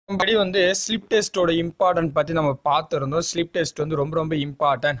படி வந்து slip டெஸ்ட்டோட important பற்றி நம்ம பார்த்துருந்தோம். ஸ்லிப் டெஸ்ட் வந்து ரொம்ப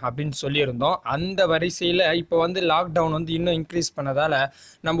இம்பார்ட்டன்ட் அப்படின்னு சொல்லியிருந்தோம். அந்த வரிசையில் இப்போ வந்து லாக்டவுன் வந்து இன்னும் இன்க்ரீஸ் பண்ணதால்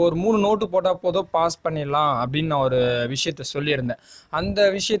நம்ம ஒரு 3 நோட்டு போட்டால் போதும் பாஸ் பண்ணிடலாம் அப்படின்னு நான் ஒரு விஷயத்த சொல்லியிருந்தேன். அந்த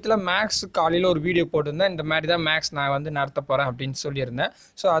விஷயத்தில் மேக்ஸ் காலையில் ஒரு வீடியோ போட்டிருந்தேன். இந்த மாதிரி தான் மேக்ஸ் நான் வந்து நடத்த போகிறேன் அப்படின்னு சொல்லியிருந்தேன்.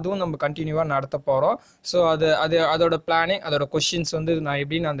 ஸோ அதுவும் நம்ம கண்டினியூவாக நடத்த போகிறோம். ஸோ அதோட பிளானிங், அதோட கொஷின்ஸ் வந்து நான்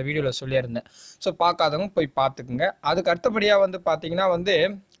எப்படின்னு அந்த வீடியோவில் சொல்லியிருந்தேன். ஸோ பார்க்காதவங்க போய் பார்த்துக்குங்க. அதுக்கு அடுத்தபடியாக வந்து பார்த்தீங்கன்னா வந்து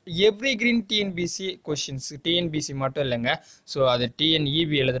every green TNPSC questions, TNPSC மட்டும் இல்லைங்க. ஸோ அது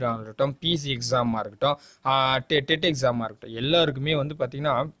டிஎன்இபி எழுதுறவங்க இருக்கட்டும், பிசி எக்ஸாமாக இருக்கட்டும், டெட் எக்ஸாமாக இருக்கட்டும், எல்லாருக்குமே வந்து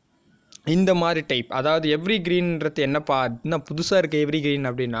பார்த்திங்கன்னா இந்த மாதிரி டைப், அதாவது எவ்ரி கிரீன்றது என்னப்பா இன்னும் புதுசாக இருக்குது. எவ்ரி கிரீன்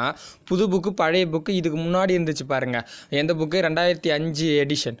அப்படின்னா புது புக்கு, பழைய புக்கு, இதுக்கு முன்னாடி இருந்துச்சு பாருங்கள். எந்த புக்கு 2005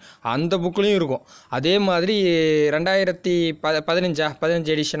 எடிஷன், அந்த புக்லேயும் இருக்கும். அதே மாதிரி 2015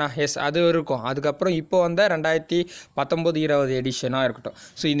 எடிஷனா, எஸ் அது இருக்கும். அதுக்கப்புறம் இப்போ வந்த 2019-20 எடிஷனாக இருக்கட்டும்.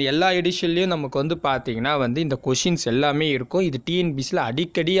 ஸோ இந்த எல்லா எடிஷன்லேயும் நமக்கு வந்து பார்த்திங்கன்னா வந்து இந்த கொஷின்ஸ் எல்லாமே இருக்கும். இது டிஎன்பிசியில்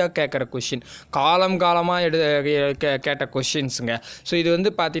அடிக்கடியாக கேட்குற கொஷின், காலமாக கேட்ட கொஷின்ஸுங்க. ஸோ இது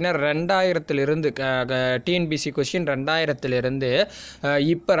வந்து பார்த்திங்கன்னா 2000 டிஎன்பிசி கொஷின் 2000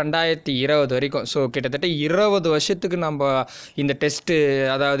 இப்போ 2020 வரைக்கும். ஸோ கிட்டத்தட்ட 20 வருஷத்துக்கு நம்ம இந்த டெஸ்ட்டு,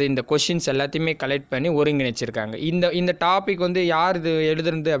 அதாவது இந்த கொஷின்ஸ் எல்லாத்தையுமே கலெக்ட் பண்ணி ஒருங்கிணைச்சிருக்காங்க. இந்த டாபிக் வந்து யார் இது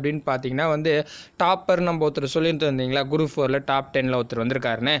எழுதுறது அப்படின்னு பார்த்தீங்கன்னா வந்து டாப்பர் நம்ம ஒருத்தர் சொல்லிட்டு இருந்தீங்களா, குரு 4ல் டாப் 10ல் ஒருத்தர்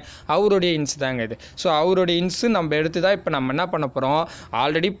வந்திருக்காருன்னு, அவருடைய இன்ஸ் தாங்க இது. ஸோ அவருடைய இன்ஸு நம்ம எடுத்து தான் இப்போ நம்ம என்ன பண்ண போகிறோம்.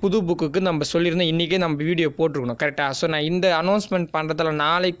 ஆல்ரெடி புது புக்குக்கு நம்ம சொல்லியிருந்தோம், இன்றைக்கே நம்ம வீடியோ போட்டிருக்கணும் கரெக்டாக. ஸோ நான் இந்த அனௌன்ஸ்மெண்ட் பண்ணுறதுல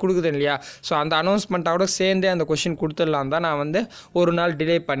நாளைக்கு கொடுக்குது இல்லையா, ஸோ அந்த அனௌன்ஸ்மெண்ட்டோட சேர்ந்தே அந்த கொஷின் கொடுத்துடலாம் தான் நான் வந்து ஒரு நாள்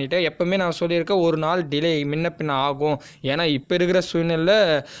டிலே பண்ணிவிட்டேன். எப்போவுமே நான் சொல்லியிருக்கேன் ஒரு நாள் டிலே முன்ன பின்ன ஆகும். ஏன்னா இப்போ இருக்கிற சூழ்நிலை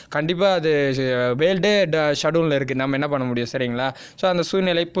கண்டிப்பாக அது வேல்டே ஷெடியூலில் இருக்குது, நம்ம என்ன பண்ண முடியும் சரிங்களா. ஸோ அந்த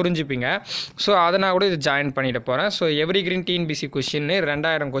சூழ்நிலை புரிஞ்சுப்பீங்க. ஸோ அதை நான் கூட இது ஜாயின் பண்ணிட்டு போகிறேன். So every green TNPSC question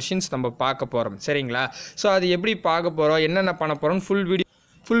 2000 questions நம்ம பார்க்க போகிறோம் சரிங்களா. ஸோ அது எப்படி பார்க்க போகிறோம், என்னென்ன பண்ண போகிறோம்,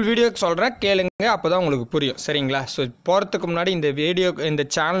 ஃபுல் வீடியோ சொல்கிறேன் கேளுங்க, அப்போ தான் உங்களுக்கு புரியும் சரிங்களா. ஸோ போகிறதுக்கு முன்னாடி இந்த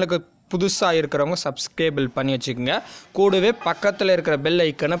சேனலுக்கு புதுசாக இருக்கிறவங்க சப்ஸ்கிரைபிள் பண்ணி வச்சுக்கோங்க. கூடவே பக்கத்தில் இருக்கிற பெல்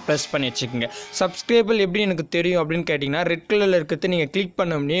ஐக்கனை ப்ரெஸ் பண்ணி வச்சுக்கோங்க. சப்ஸ்கிரைபிள் எப்படி எனக்கு தெரியும் அப்படின்னு கேட்டிங்கன்னா, ரெட் கலரில் இருக்கிறது நீங்கள் கிளிக்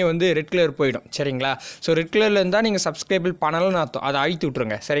பண்ணோம்னே வந்து ரெட் கலர் போயிடும் சரிங்களா. ஸோ ரெட் கலரில் இருந்தால் நீங்கள் சப்ஸ்கிரைபிள் பண்ணலன்னு அர்த்தம், அதை அழுத்தி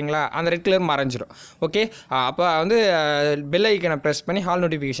விட்ருங்க சரிங்களா. அந்த ரெட் கலர் மறைஞ்சிடும். ஓகே, அப்போ வந்து பெல் ஐக்கனை ப்ரெஸ் பண்ணி ஆல்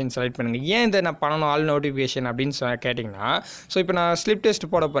நோட்டிஃபிகேஷன் செலக்ட் பண்ணுங்கள். ஏன் இதை நான் பண்ணணும் ஆல் நோட்டிஃபிகேஷன் அப்படின்னு கேட்டிங்கன்னா, ஸோ இப்போ நான் ஸ்லிப் டெஸ்ட்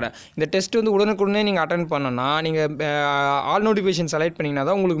போட போகிறேன். இந்த டெஸ்ட் வந்து உடனுக்குடனே நீங்கள் அட்டன் பண்ணணும்னா நீங்கள் ஆல் நோட்டிஃபிகேஷன் செலக்ட் பண்ணிங்கன்னா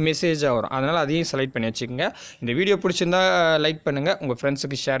தான் உங்களுக்கு மெசேஜ் வரும். அதனால் அதையும் செலக்ட் பண்ணி வச்சுக்கோங்க. இந்த வீடியோ பிடிச்சிருந்தா லைக் பண்ணுங்கள், உங்கள்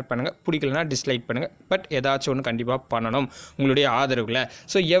ஃப்ரெண்ட்ஸுக்கு ஷேர் பண்ணுங்கள், பிடிக்கலனா டிஸ்லைக் பண்ணுங்கள். பட் ஏதாச்சும் ஒன்று கண்டிப்பாக பண்ணணும் உங்களுடைய ஆதரவில்.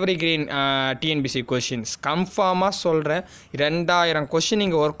 So every green TNPSC questions கன்ஃபார்மாக சொல்கிறேன், 2000 கொஷின்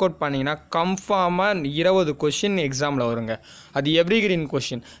நீங்கள் ஒர்க் அவுட் பண்ணிங்கன்னா கன்ஃபார்மாக 20 கொஷின் எக்ஸாமில் வருங்க. அது எவ்ரி கிரீன்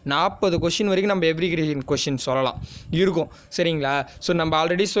கொஷின் 40 கொஷின் வரைக்கும் நம்ம எவ்ரி கிரீன் கொஷின் சொல்லலாம் இருக்கும் சரிங்களா. ஸோ நம்ம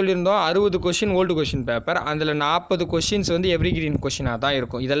ஆல்ரெடி சொல்லியிருந்தோம் 60 கொஷின் ஓல்டு கொஷின் பேப்பர், அதில் 40 கொஷின்ஸ் வந்து எவ்ரி கிரீன் கொஷினாக தான்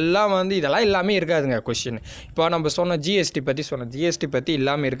இருக்கும். இதெல்லாம் எல்லாமே இருக்காதுங்க கொஷின். இப்போ நம்ம சொன்ன ஜிஎஸ்டி பற்றி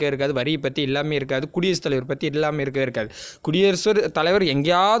இல்லாமல் இருக்காது, வரி பற்றி இல்லாமல் இருக்காது, குடியரசுத் தலைவர் பற்றி இல்லாமல் இருக்காது. குடியரசு தலைவர்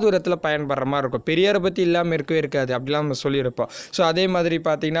எங்கேயாவது ஒரு இடத்துல பயன்படுற மாதிரி இருக்கும். பெரியாரை பற்றி இல்லாமல் இருக்காது, அப்படிலாம் நம்ம சொல்லியிருப்போம். ஸோ அதே மாதிரி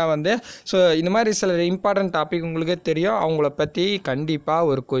பார்த்தீங்கன்னா வந்து ஸோ இந்த மாதிரி சில இம்பார்ட்டன்ட் டாபிக் உங்களுக்கே தெரியும், அவங்கள பற்றி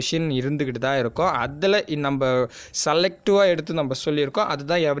கண்டிப்பாக ஒரு கொஷின் இருந்துக்கிட்டு தான் இருக்கும். அதில் நம்ம செலக்டிவாக எடுத்து நம்ம சொல்லியிருக்கோம்.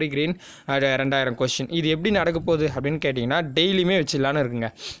 அதுதான் எவ்ரி கிரீன் 2000 கொஷின். இது எப்படி நடக்க போகுது அப்படின்னு கேட்டிங்கன்னா, டெய்லியுமே வச்சிடலான்னு இருக்குங்க.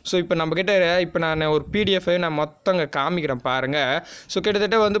 ஸோ இப்போ நம்மக்கிட்ட இப்போ நான் ஒரு பிடிஎஃப் நான் மொத்தங்க காமிக்கிறேன் பாருங்கள். ஸோ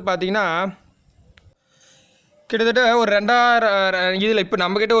கிட்டத்தட்ட வந்து பார்த்தீங்கன்னா கிட்டத்தட்ட ஒரு 2000 இதில் இப்போ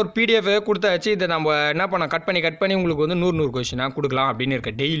நம்மக்கிட்ட ஒரு பிடிஎஃப் கொடுத்தாச்சு. இதை நம்ம என்ன பண்ண கட் பண்ணி உங்களுக்கு வந்து 100 கொஷினாக கொடுக்கலாம் அப்படின்னு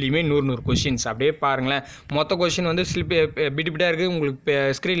இருக்கேன். டெய்லியுமே 100 கொஷின்ஸ் அப்படியே பாருங்களேன். மொத்த கொஷின் வந்து பிட்டாக இருக்குது, உங்களுக்கு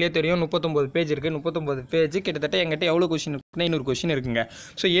ஸ்க்ரீன்லேயே தெரியும். 39 பேஜ் இருக்குது. 39 பேஜ் கிட்டத்தட்ட எங்கிட்ட எவ்வளோ கொஷின் இருக்குன்னா 200 கொஷின் இருக்குங்க.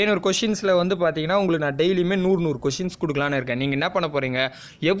 ஸோ 700 கொஷின்ஸில் வந்து பார்த்தீங்கன்னா உங்களுக்கு நான் டெய்லியுமே 100 கொஷின்ஸ் கொடுக்கலான்னு இருக்கேன். நீங்கள் என்ன பண்ண போகிறீங்க,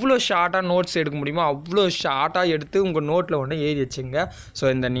 எவ்வளோ ஷார்ட்டாக நோட்ஸ் எடுக்க முடியுமோ அவ்வளோ ஷார்ட்டாக எடுத்து உங்கள் நோட்டில் ஒன்று எழுதி வச்சுங்க.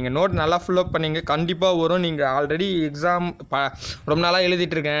 ஸோ நீங்கள் நோட் நல்லா ஃபுல்லப் பண்ணிங்க, கண்டிப்பாக வரும். நீங்கள் ஆல்ரெடி எக்ஸாம் ரொம்ப நாளாக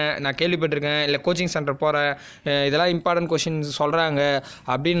எழுதிட்டுருக்கேன், நான் கேள்விப்பட்டிருக்கேன், இல்லை கோச்சிங் சென்டர் போகிறேன், இதெல்லாம் இம்பார்ட்டன்ட் கொஷின்ஸ் சொல்கிறாங்க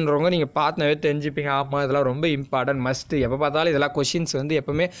அப்படின்றவங்க நீங்கள் பார்த்துனவே தெரிஞ்சுப்பீங்க. ஆமாம் இதெல்லாம் ரொம்ப இம்பார்ட்டன்ட் மஸ்ட்டு. எப்போ பார்த்தாலும் இதெல்லாம் கொஷின்ஸ் வந்து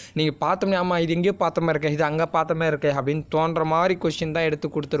எப்போவுமே நீங்கள் பார்த்தோம்னே ஆமாம் இது எங்கேயோ பார்த்த மாதிரி இருக்கேன், இது அங்கே பார்த்த மாதிரி இருக்கேன் அப்படின்னு தோன்ற மாதிரி கொஷின் தான் எடுத்து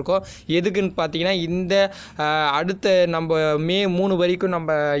கொடுத்துருக்கோம். எதுக்குன்னு பார்த்தீங்கன்னா, இந்த அடுத்த நம்ம மே 3 வரைக்கும்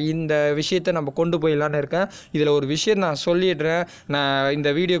நம்ம இந்த விஷயத்தை நம்ம கொண்டு போயிடலான்னு இருக்கேன். இதில் ஒரு விஷயம் நான் சொல்லிடுறேன், நான் இந்த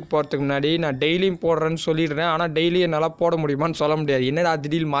வீடியோக்கு போகிறதுக்கு முன்னாடி நான் டெய்லியும் போடுறேன்னு சொல்லிடுறேன். பண்ணிடுறேன். ஆனால் டெய்லி என்னால் போட முடியுமான்னு சொல்ல முடியாது. என்னடா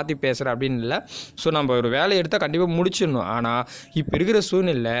திடீர்னு மாற்றி பேசுகிறேன் அப்படின்னு இல்லை. ஸோ நம்ம ஒரு வேலையை எடுத்தால் கண்டிப்பாக முடிச்சிடணும். ஆனால் இப்போ இருக்கிற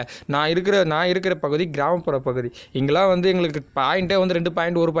சூழ்நிலை நான் இருக்கிற பகுதி கிராமப்புற பகுதி. இங்கெல்லாம் வந்து எங்களுக்கு பாயிண்ட்டே வந்து 2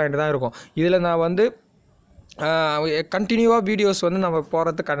 பாயிண்ட் 1 பாயிண்ட் தான் இருக்கும். இதில் நான் வந்து கண்டினியூவாக வீடியோஸ் வந்து நம்ம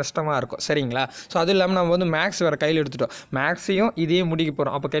போகிறது கஷ்டமாக இருக்கும். சரிங்களா? ஸோ அதுவும் இல்லாமல் நம்ம வந்து மேக்ஸ் வேறு கையில் எடுத்துட்டோம். மேக்ஸையும் இதையும் முடிக்க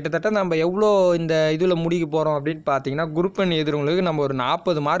போகிறோம். அப்போ கிட்டத்தட்ட நம்ம எவ்வளோ இந்த இதில் முடிக்க போகிறோம் அப்படின்னு பார்த்தீங்கன்னா, குரூப் ஒன் எழுதுறவங்களுக்கு நம்ம ஒரு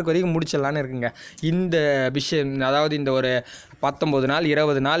 40 மார்க் வரைக்கும் முடிச்சிடலான்னு இருக்குங்க. இந்த விஷயம், அதாவது இந்த ஒரு 19 நாள்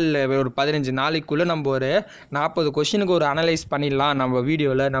 20 நாள் ஒரு 15 நாளைக்குள்ளே நம்ம ஒரு 40 கொஷினுக்கு ஒரு அனலைஸ் பண்ணிடலாம் நம்ம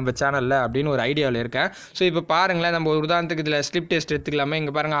வீடியோவில், நம்ம சேனலில் அப்படின்னு ஒரு ஐடியாவில் இருக்கேன். ஸோ இப்போ பாருங்களேன், நம்ம ஒரு உதாரணத்துக்கு இதில் ஸ்லிப் டெஸ்ட் எடுத்துக்கலாமே.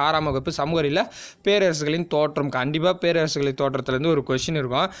 இங்கே பாருங்கள், 6ஆம் வகுப்பு சமூகறியில் பேரரசுகளின் தோற்றம். கண்டிப்பாக பேரரசுகளின் தோற்றத்துலேருந்து ஒரு கொஷின்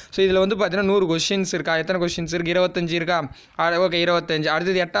இருக்கும். ஸோ இதில் வந்து பார்த்தீங்கன்னா 100 கொஷின்ஸ் இருக்கா? எத்தனை கொஷின்ஸ் இருக்குது? 25 இருக்கா? ஓகே, 25.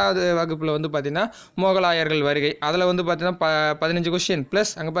 அடுத்தது 8வது வகுப்பில் வந்து பார்த்தீங்கன்னா முகலாயர்கள் வருகை. அதில் வந்து பார்த்தீங்கன்னா 15 கொஷின்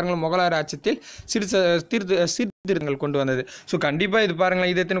ப்ளஸ் அங்கே பாருங்கள், முகலாயர் ஆட்சியத்தில் சீர்திருத்தங்கள் கொண்டு வந்தது. ஸோ கண்டிப்பாக இது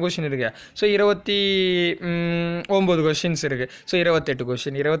பாருங்களேன், இது எத்தனை கொஷின் இருக்குது? ஸோ 29 கொஷின்ஸ் இருக்குது. ஸோ 28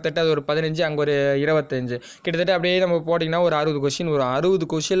 கொஷின், 28 அது ஒரு 15, அங்கே ஒரு 25, கிட்டத்தட்ட அப்படியே நம்ம போட்டிங்கன்னா ஒரு 60 கொஷின் வரும். 60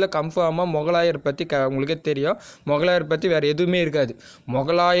 கொஷினில் கன்ஃபார்மாக முகலாயர் பற்றி உங்களுக்கே தெரியும். முகலாயர் பற்றி வேறு எதுவுமே இருக்காது.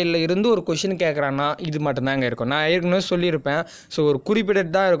 முகலாயரில் இருந்து ஒரு கொஷின் கேட்குறான்னா இது மட்டும்தாங்க இருக்கும். நான் ஏற்கனவே சொல்லியிருப்பேன். ஸோ ஒரு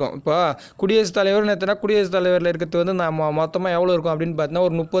குறிப்பிட்டது தான் இருக்கும். இப்போ குடியரசுத் தலைவர்னு எத்தனை, குடியரசுத் தலைவரில் இருக்கிறது வந்து நான் மொத்தமாக எவ்வளோ இருக்கும் அப்படின்னு பார்த்தீங்கன்னா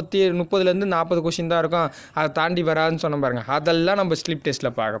ஒரு 30லேருந்து 40 கொஷின் தான் இருக்கும். அதை தாண்டி வராதுன்னு சொன்ன பாருங்கள். அதெல்லாம் நம்ம ஸ்லிப்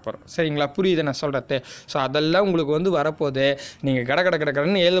டெஸ்ட்டில் பார்க்க போகிறோம். சரிங்களா? புரியுது நான் சொல்கிறது? ஸோ அதெல்லாம் உங்களுக்கு வந்து வரப்போகுது. நீங்கள்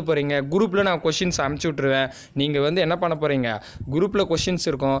கடன்னு எழுத போகிறீங்க. குரூப்பில் நான் கொஷின்ஸ் அனுப்பிச்சி விட்ருவேன். நீங்கள் வந்து என்ன பண்ண போகிறீங்க, குரூப்பில் கொஷின்ஸ்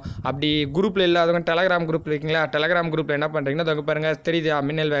இருக்கும். அப்படி குரூப்பில் இல்லாதவங்க டெலகிராம் குரூப்பில் இருக்கீங்களா? டெலகிராம் குரூப்பில் என்ன பண்ணுறீங்கன்னா, அதை பாருங்கள், தெரியுதா?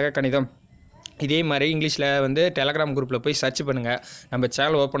 மின்னல், வேக, கணிதம். இதே மாதிரி இங்கிலீஷில் வந்து டெலகிராம் குரூப்பில் போய் சர்ச் பண்ணுங்கள். நம்ம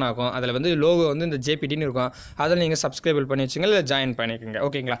சேனல் ஓப்பன் ஆகும். அதில் வந்து லோகோ வந்து இந்த ஜேபிடின்னு இருக்கும். அதில் நீங்கள் சப்ஸ்கிரைபிள் பண்ணி வச்சுங்க, இல்லை ஜாயின் பண்ணிக்கோங்க.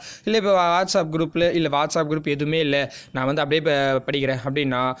 ஓகேங்களா? இல்லை இப்போ வாட்ஸ்அப் குரூப் எதுவுமே இல்லை, நான் வந்து அப்படியே படிக்கிறேன்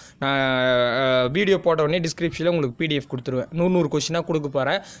அப்படின்னா, நான் வீடியோ போட்ட உடனே டிஸ்கிரிப்ஷனில் உங்களுக்கு PDF கொடுத்துருவேன். 100 கொஷினாக கொடுக்க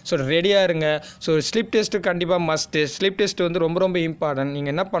போகிறேன். ஸோ ரெடியாக இருங்க. ஸோ ஸ்லிப் டெஸ்ட்டு கண்டிப்பாக மஸ்ட்டு. ஸ்லிப் டெஸ்ட் வந்து ரொம்ப ரொம்ப இம்பார்ட்டன்ட்.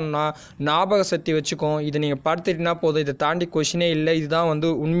 நீங்கள் என்ன பண்ணால் ஞாபக சக்தி வச்சுக்கோம். இதை நீங்கள் படுத்துட்டிங்கன்னா போதும். இதை தாண்டி கொஷினே இல்லை. இதுதான் வந்து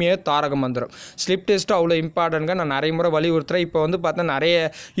உண்மையே தாரக மந்திரம். ஸ்லிப் டெஸ்ட்டு அவ்வளோ இம்பார்ட்டன்ட்ங்க. நான் நிறைய முறை வலியுறுத்துறேன். இப்போ வந்து பார்த்தா நிறைய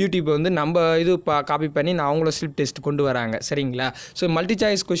யூடியூப் வந்து நம்ம இது காப்பி பண்ணி நான் அவங்கள ஸ்லிப் டெஸ்ட் கொண்டு வராங்க. சரிங்களா? ஸோ மல்டி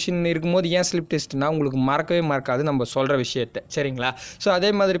சாய்ஸ் கொஷின் இருக்கும்போது ஏன் ஸ்லிப் டெஸ்ட்னா உங்களுக்கு மறக்கவே மறக்காது நம்ம சொல்கிற விஷயத்தை. சரிங்களா? ஸோ அதே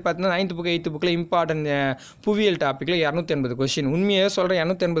மாதிரி பார்த்தீங்கன்னா 9th புக் 8th புக்கில் இம்பார்ட்டன்ட் புவியியல் டாப்பிக்கில் 280 கொஷின். உண்மையாக சொல்கிறேன்,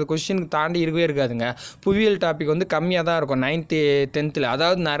 280 கொஷினுக்கு தாண்டி இருக்கவே இருக்காதுங்க. புவியியல் டாபிக் வந்து கம்மியாக தான் இருக்கும் 9th 10th.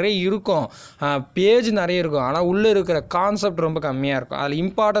 அதாவது நிறைய இருக்கும், பேஜ் நிறைய இருக்கும், ஆனால் உள்ளே இருக்கிற கான்செப்ட் ரொம்ப கம்மியாக இருக்கும். அதில்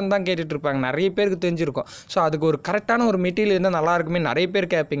இம்பார்ட்டன்ட் தான் கேட்டுட்டு இருப்பாங்க. நிறைய பேருக்கு தெரிஞ்சிருக்கும். ஸோ அதுக்கு ஒரு கரெக்டான ஒரு மெட்டீரியல் இருந்தால் நல்லா இருக்குமே நிறைய பேர்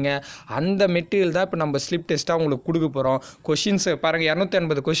கேட்பீங்க. அந்த மெட்டீரியல் தான் இப்போ நம்ம ஸ்லிப் டெஸ்ட்டாக உங்களுக்கு கொடுக்க போகிறோம். கொஷின்ஸ் பாருங்கள்,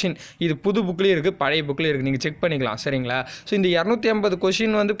 280 கொஷின். இது புது புக்லேயும் இருக்குது, பழைய புக்லேயும் இருக்குது. நீங்கள் செக் பண்ணிக்கலாம். சரிங்களா? ஸோ இந்த 280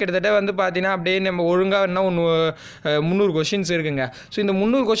 கொஷின் வந்து கிட்டத்தட்ட வந்து பார்த்தீங்கன்னா அப்படியே நம்ம ஒழுங்காக என்ன 300 கொஷின்ஸ் இருக்குங்க. ஸோ இந்த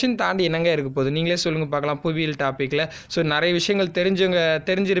 300 கொஷின் தாண்டி என்னங்க இருக்க போகுது நீங்களே சொல்லுங்கள் பார்க்கலாம். புவியியல் டாப்பிக்கில் ஸோ நிறைய விஷயங்கள்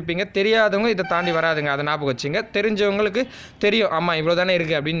தெரிஞ்சிருப்பீங்க. தெரியாதவங்க இதை தாண்டி வராதுங்க. அதை ஞாபகம் வச்சுங்க. தெரிஞ்சவங்களுக்கு தெரியும், ஆமாம் இவ்வளோ தானே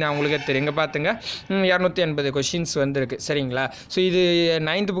இருக்குது அப்படின்னு நான் உங்களுக்கே தெரியுங்க. பார்த்துங்க, 280 கொஷின்ஸ் வந்துருக்கு. சரிங்களா? ஸோ இது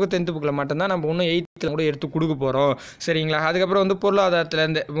 9th புக்கு 10th புக்கில் மட்டும்தான். நம்ம இன்னும் 8th கூட எடுத்து கொடுக்க போகிறோம். சரிங்களா? அதுக்கப்புறம் வந்து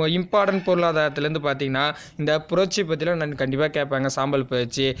பொருளாதாரத்துலேருந்து இம்பார்ட்டன்ட் பொருளாதாரத்துலேருந்து பார்த்தீங்கன்னா இந்த புரட்சி பற்றிலாம் நான் கண்டிப்பாக கேட்பாங்க. சாம்பல்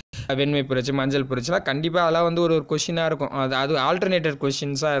புரட்சி, வெண்மை புரட்சி, மஞ்சள் புரட்சிலாம் கண்டிப்பாக அதெல்லாம் வந்து ஒரு கொஷினாக இருக்கும். அது ஆல்டர்னேட்டட்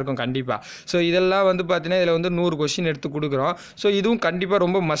கொஷின்ஸாக இருக்கும் கண்டிப்பாக. ஸோ இதெல்லாம் வந்து பார்த்தீங்கன்னா இதில் வந்து 100 கொஷின் எடுத்து கொடுக்குறோம். ஸோ இதுவும் கண்டிப்பாக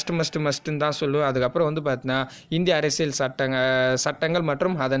ரொம்ப மஸ்ட்டுன்னு தான் சொல்லுவேன். அதுக்கப்புறம் வந்து பார்த்தீங்கன்னா இந்திய அரசியல் சட்டங்கள்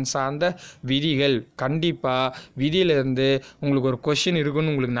மற்றும் அதன் சார்ந்த விதிகள். கண்டிப்பாக விதியிலேருந்து உங்களுக்கு ஒரு கொஷின்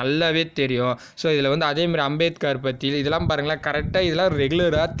இருக்குன்னு உங்களுக்கு நல்லாவே தெரியும். ஸோ இதில் வந்து அதேமாதிரி அம்பேத்கர் பற்றி இதெல்லாம் பாருங்களேன், கரெக்டாக இதெல்லாம்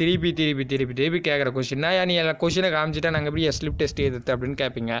ரெகுலராக திருப்பி கேட்குற கொஷின். நீ எல்லா கொஷினை காமிச்சிட்டா நாங்கள் எப்படி ஸ்லிப் டெஸ்ட் எடுத்து அப்படின்னு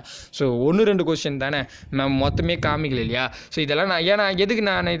கேட்பீங்க. ஸோ 1-2 கொஷின் தானே, நான் மொத்தமே காமிக்கல இல்லையா? ஸோ இதெல்லாம் எதுக்கு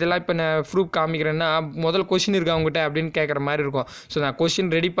நான் இதெல்லாம் இப்போ நான் ப்ரூஃப் காமிக்கிறேன்னா, முதல் கொஷின் இருக்கா உங்கள்கிட்ட அப்படின்னு கேட்குற மாதிரி இருக்கும். ஸோ நான்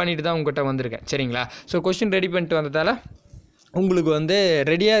கொஷின் ரெடி பண்ணிட்டு தான் உங்கள்கிட்ட வந்திருக்கேன். சரிங்களா? ஸோ கொஷின் ரெடி பண்ணிட்டு வந்ததால் உங்களுக்கு வந்து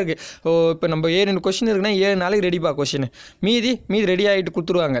ரெடியாக இருக்குது. இப்போ நம்ம 7 கொஷின் இருக்குன்னா 7 நாளைக்கு ரெடிப்பா கொஷின். மீதி ரெடி ஆகிட்டு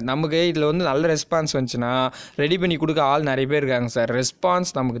கொடுத்துருவாங்க. நமக்கு இதில் வந்து நல்ல ரெஸ்பான்ஸ் வந்துச்சுன்னா ரெடி பண்ணி கொடுக்க ஆள் நிறைய பேர் இருக்காங்க சார்.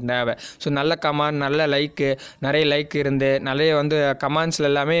 ரெஸ்பான்ஸ் நமக்கு தேவை. ஸோ நல்ல கமெண்ட், நல்ல நிறைய லைக் இருந்து நிறைய வந்து கமெண்ட்ஸில்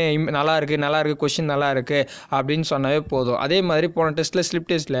எல்லாமே நல்லா இருக்குது கொஷின் நல்லா இருக்குது அப்படின்னு சொன்னாவே போதும். அதே மாதிரி போன டெஸ்ட்டில் ஸ்லிப்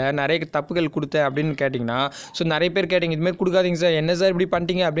டெஸ்ட்டில் நிறைய தப்புகள் கொடுத்தேன் அப்படின்னு கேட்டிங்கன்னா, ஸோ நிறைய பேர் கேட்டிங்க இதுமாதிரி கொடுக்காதீங்க சார், என்ன சார் இப்படி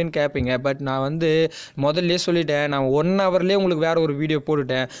பண்ணிட்டீங்க அப்படின்னு கேட்பீங்க. பட் நான் வந்து முதல்லே சொல்லிட்டேன், நான் 1 ஹவர்லேயே உங்களுக்கு வேறு ஒரு வீடியோ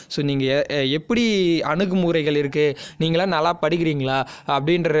போட்டுட்டேன். ஸோ நீங்கள் எப்படி அணுகுமுறைகள் இருக்குது, நீங்களாம் நல்லா படிக்கிறீங்களா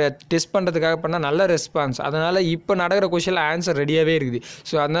அப்படின்ற டெஸ்ட் பண்ணுறதுக்காக பண்ணால் நல்ல ரெஸ்பான்ஸ். அதனால் இப்போ நடக்கிற கொஷனில் ஆன்சர் ரெடியாகவே இருக்குது.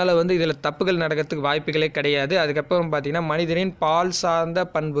 ஸோ அதனால் வந்து இதில் தப்புகள் நடக்கிறதுக்கு வாய்ப்புகளே கிடையாது. அதுக்கப்புறம் பார்த்தீங்கன்னா மனிதனின் பால் சார்ந்த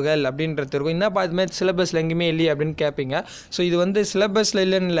பண்புகள் அப்படின்றது இருக்கும். என்னப்பா இதுமாதிரி சிலபஸில் எங்கேயுமே இல்லையே அப்படின்னு கேட்பீங்க. ஸோ இது வந்து சிலபஸில்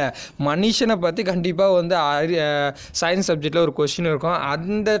இல்லைன்னு இல்லை, மனுஷனை பற்றி கண்டிப்பாக வந்து சயின்ஸ் சப்ஜெக்டில் ஒரு கொஷின் இருக்கும்.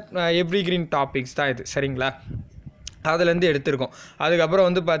 அந்த எவ்ரிகிரீன் டாபிக்ஸ் தான் இது, சரிங்களா? அதுலேருந்து எடுத்திருக்கோம். அதுக்கப்புறம்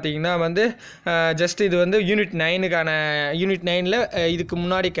வந்து பார்த்திங்கன்னா வந்து ஜஸ்ட் இது வந்து யூனிட் 9க்கான யூனிட் 9ல் இதுக்கு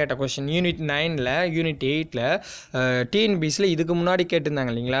முன்னாடி கேட்ட கொஷின், யூனிட் 9ல் யூனிட் 8ல் டிஎன்பிஎஸ்சியில் இதுக்கு முன்னாடி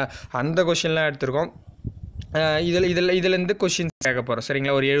கேட்டிருந்தாங்க இல்லைங்களா, அந்த கொஷின்லாம் எடுத்திருக்கோம். இதுலேருந்து கொஷின்ஸ் கேட்க போகிறோம்,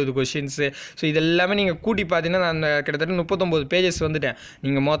 சரிங்களா? ஒரு 70 கொஷின்ஸு. ஸோ இதெல்லாமே நீங்கள் கூட்டி பார்த்தீங்கன்னா நான் கிட்டத்தட்ட 39 பேஜஸ் வந்துட்டேன்.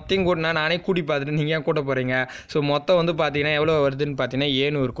 நீங்கள் மொத்தம் கூட்டினா நானே கூட்டி பார்த்துட்டு நீங்கள் ஏன் கூட்ட போகிறீங்க? ஸோ மொத்தம் வந்து பார்த்தீங்கன்னா எவ்வளோ வருதுன்னு பார்த்தீங்கன்னா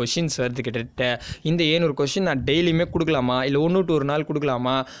 700 கொஷின்ஸ் வருது கிட்டத்தட்ட. இந்த 700 கொஷின் நான் டெய்லியுமே கொடுக்கலாமா, இல்லை 1 to 1 நாள்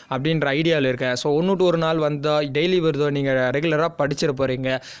கொடுக்கலாமா அப்படின்ற ஐடியாவில் இருக்கேன். ஸோ 1 to 1 நாள் வந்தால் டெய்லி வருதோ, நீங்கள் ரெகுலராக படிச்சிட போகிறீங்க.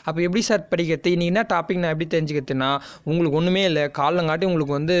 அப்போ எப்படி சார் படிக்கிறது? நீங்கள் என்ன டாபிக் நான் எப்படி தெரிஞ்சுக்கிறதுனா, உங்களுக்கு ஒன்றுமே இல்லை, காலைலங்காட்டி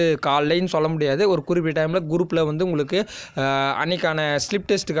உங்களுக்கு வந்து காலைன்னு சொல்ல முடியாது, ஒரு குறிப்பிட்ட டைமில் குரூப்பில் வந்து உங்களுக்கு அன்றைக்கான ஸ்லிப்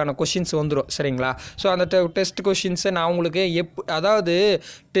டெஸ்ட்டுக்கான கொஷின்ஸ் வந்துடும், சரிங்களா? ஸோ அந்த டெஸ்ட் கொஷின்ஸை நான் உங்களுக்கு அதாவது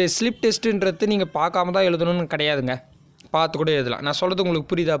ஸ்லிப் டெஸ்ட்டுன்றது நீங்கள் பார்க்காம தான் எழுதணும்னு கிடையாதுங்க, பார்த்து கூட எழுதலாம். நான் சொல்கிறது உங்களுக்கு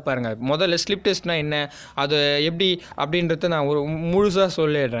புரியுதா பாருங்கள். முதல்ல ஸ்லிப் டெஸ்ட்னால் என்ன, அது எப்படி அப்படின்றத நான் ஒரு முழுசாக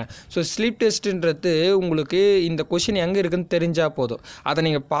சொல்லிடுறேன். ஸோ ஸ்லிப் டெஸ்ட்டுன்றது உங்களுக்கு இந்த கொஷின் எங்கே இருக்குதுன்னு தெரிஞ்சால் போதும், அதை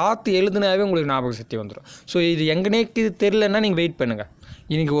நீங்கள் பார்த்து எழுதுனாவே உங்களுக்கு ஞாபக சக்தி வந்துடும். ஸோ இது எங்கனே தெரியலன்னா நீங்கள் வெயிட் பண்ணுங்கள்.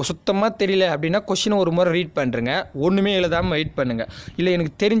 எனக்கு சுத்தமாக தெரியல அப்படின்னா கொஷினை ஒரு முறை ரீட் பண்ணுறேங்க, ஒன்றுமே எழுதாமல் வெயிட் பண்ணுங்கள். இல்லை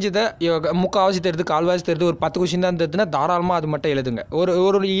எனக்கு தெரிஞ்சதை முக்கால்வாசி தெரியுது, கால்வாசி தெரியுது, ஒரு 10 கொஷின் தான் தெரியுதுன்னா தாராளமாக அது மட்டும் எழுதுங்க.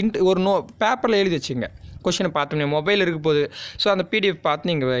 ஒரு பேப்பரில் எழுதி வச்சுங்க. கொஷினை பார்த்தோம்னே மொபைல் இருக்க போகுது, ஸோ அந்த பிடிஎஃப் பார்த்து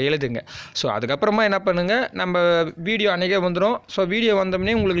நீங்கள் எழுதுங்க. ஸோ அதுக்கப்புறமா என்ன பண்ணுங்கள், நம்ம வீடியோ அன்றைக்கே வந்துடும். ஸோ வீடியோ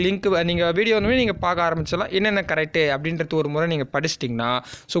வந்தோடனே உங்களுக்கு லிங்க், நீங்கள் வீடியோ வந்தோடனே நீங்கள் பார்க்க ஆரம்பிச்சிடலாம். என்னென்ன கரெக்டு அப்படின்றது ஒரு முறை நீங்கள் படிச்சிட்டிங்கன்னா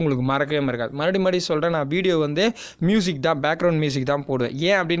ஸோ உங்களுக்கு மறக்கவே மறக்காது. மறுபடியும் சொல்கிறேன், நான் வீடியோ வந்து மியூசிக் தான், பேக்ரவுண்ட் மியூசிக் தான் போடுவேன்.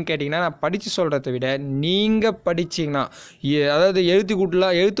 ஏன் அப்படின்னு கேட்டிங்கன்னா, நான் படித்து சொல்கிறத விட நீங்கள் படிச்சிங்கன்னா, அதாவது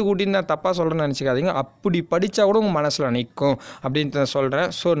எழுத்து கூட்டின்னு நான் தப்பாக சொல்கிறேன்னு நினச்சிக்காதீங்க, அப்படி படித்தா கூட உங்கள் மனசில் நிற்கும் அப்படின்ட்டு நான் சொல்கிறேன்.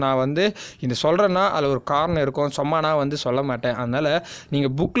 ஸோ நான் வந்து இந்த சொல்கிறேன்னா அதில் ஒரு காரணம் இருக்கும், சும்மானா வந்து சொல்ல மாட்டேன். அதனால்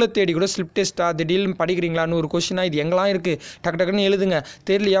நீங்கள் புக்கில் தேடி கூட ஸ்லிப் டெஸ்ட்டாக திடீர்னு படிக்கிறீங்களான்னு ஒரு கொஷினாக இது எங்கெல்லாம் இருக்குது டக்கு டக்குன்னு எழுதுங்க.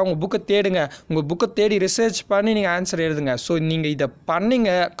 தெரியலையா உங்கள் புக்கை தேடுங்க, உங்கள் புக்கை தேடி ரிசர்ச் பண்ணி நீங்கள் ஆன்சர் எழுதுங்க. ஸோ நீங்கள் இதை பண்ணிங்க,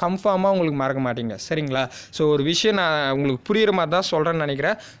 கன்ஃபார்மாக உங்களுக்கு மறக்க மாட்டீங்க, சரிங்களா? ஸோ ஒரு விஷயம் நான் உங்களுக்கு புரிகிற மாதிரி தான் சொல்கிறேன்னு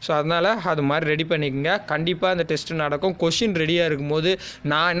நினைக்கிறேன். ஸோ அதனால் அது மாதிரி ரெடி பண்ணிக்கோங்க. கண்டிப்பாக அந்த டெஸ்ட்டு நடக்கும். கொஷின் ரெடியாக இருக்கும்போது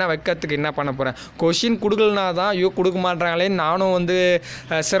நான் என்ன வைக்கிறதுக்கு என்ன பண்ண போகிறேன், கொஷின் கொடுக்கலனா தான் ஐயோ கொடுக்க மாட்டாங்களே நானும் வந்து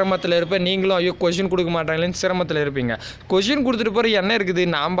சிரமத்தில் இருப்பேன், நீங்களும் ஐயோ கொஷின் கொடுக்க மாட்டாங்களேன்னு சிரமத்தில் இருப்பீங்க. கொஷின் கொடுத்துட்டு போகிற என்ன இருக்குது,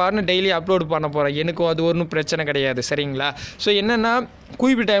 நான் பாருன்னு டெய்லி அப்லோட் பண்ண போகிறேன், எனக்கும் அது ஒன்றும் பிரச்சனை கிடையாது, சரிங்களா? ஸோ என்னென்னா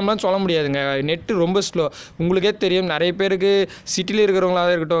குறிப்பிட்ட டைம்லாம் சொல்ல முடியாதுங்க, நெட்டு ரொம்ப ஸ்லோ. உங்களுக்கே தெரியும், நிறைய பேருக்கு சிட்டியில் இருக்கிறவங்களாக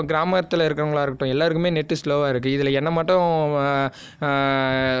இருக்கட்டும், கிராமத்தில் இருக்கிறவங்களா இருக்கட்டும், எல்லாருக்குமே நெட்டு ஸ்லோவாக இருக்குது. இதில் என்ன மட்டும்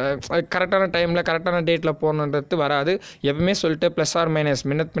கரெக்டான டைமில் கரெக்டான டேட்டில் போகணுன்றது வராது. எப்பவுமே சொல்லிட்டு ப்ளஸ் ஆர் மைனஸ்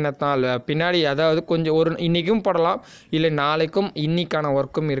மின்னத்தான் பின்னாடி, அதாவது கொஞ்சம் ஒரு இன்றைக்கும் போடலாம், இல்லை நாளைக்கும் இன்னிக்கான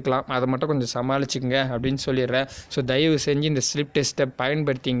ஒர்க்கும் இருக்கலாம், அதை மட்டும் கொஞ்சம் சமாளிச்சுங்க அப்படின்னு சொல்லிடுறேன். ஸோ தயவு செஞ்சு இந்த ஸ்லிப் டெஸ்ட்டை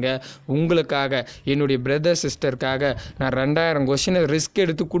பயன்படுத்திங்க. உங்களுக்காக, என்னுடைய பிரதர் சிஸ்டருக்காக நான் 2000 கொஷினை ரிஸ்க்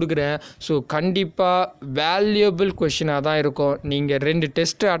எடுத்து கொடுக்குறேன். ஸோ கண்டிப்பாக வேல்யூபிள் கொஷினாக தான் இருக்கும். நீங்கள் 2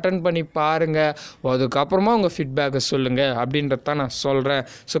 டெஸ்ட்டு அட்டன் பண்ணி பாருங்கள், அதுக்கப்புறமா உங்கள் ஃபீட்பேக்கை சொல்லுங்கள் அப்படின்றது தான் நான் சொல்கிறேன்.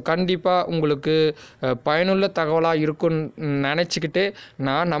 ஸோ கண்டிப்பாக உங்களுக்கு பயனுள்ள தகவலாக இருக்குன்னு நினச்சிக்கிட்டு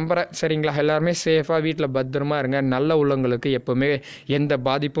நான் நம்புகிறேன், சரிங்களா? எல்லாருமே சேஃபாக வீட்டில் பத்திரமா இருங்க. நல்ல உள்ளவங்களுக்கு எப்போவுமே எந்த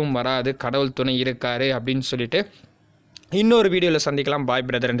பாதிப்பும் வராது, கடவுள் துணை இருக்காரு அப்படின்னு சொல்லிட்டு இன்னொரு வீடியோவில் சந்திக்கலாம். பாய்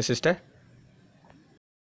பிரதர் அண்ட் சிஸ்டர்.